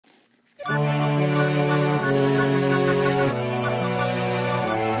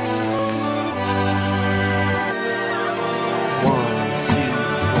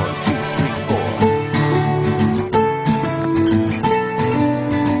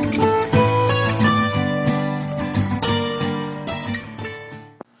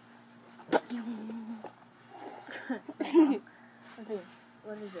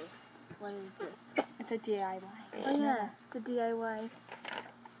the DIY. Oh yeah, the DIY.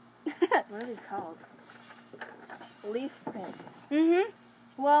 What are these called? Leaf prints.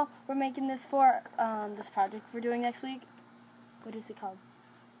 Well, we're making this for this project we're doing next week. What is it called?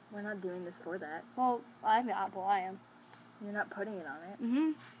 We're not doing this for that. Well, I am. You're not putting it on it.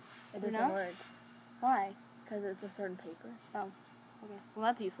 It You're doesn't not? work. Why? Because it's a certain paper. Oh, okay. Well,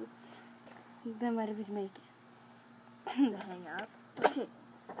 that's useless. Then why did we make it? To hang up. Okay.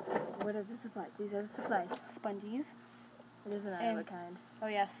 What are the supplies? These are the supplies. Sponges. It doesn't matter what kind. Oh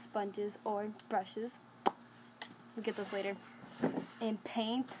yeah, sponges or brushes. We'll get those later. And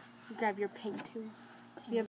paint. Grab your paint too.